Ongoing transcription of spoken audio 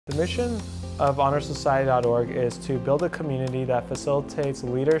The mission of HonorSociety.org is to build a community that facilitates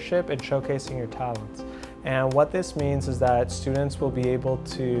leadership and showcasing your talents. And what this means is that students will be able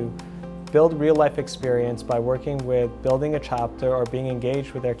to build real-life experience by working with building a chapter or being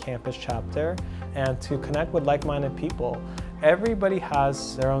engaged with their campus chapter and to connect with like-minded people. Everybody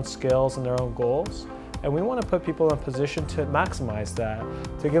has their own skills and their own goals, and we want to put people in a position to maximize that,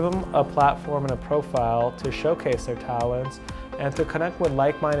 to give them a platform and a profile to showcase their talents and to connect with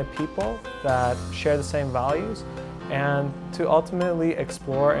like-minded people that share the same values and to ultimately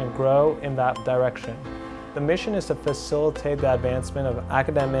explore and grow in that direction. The mission is to facilitate the advancement of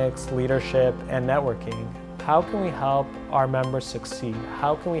academics, leadership, and networking. How can we help our members succeed?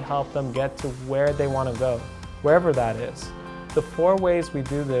 How can we help them get to where they want to go, wherever that is? The 4 ways we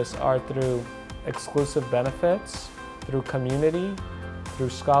do this are through exclusive benefits, through community, through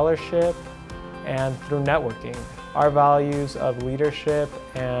scholarship, and through networking. Our values of leadership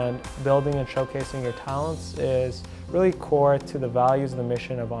and building and showcasing your talents is really core to the values and the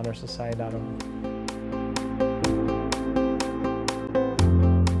mission of HonorSociety.org.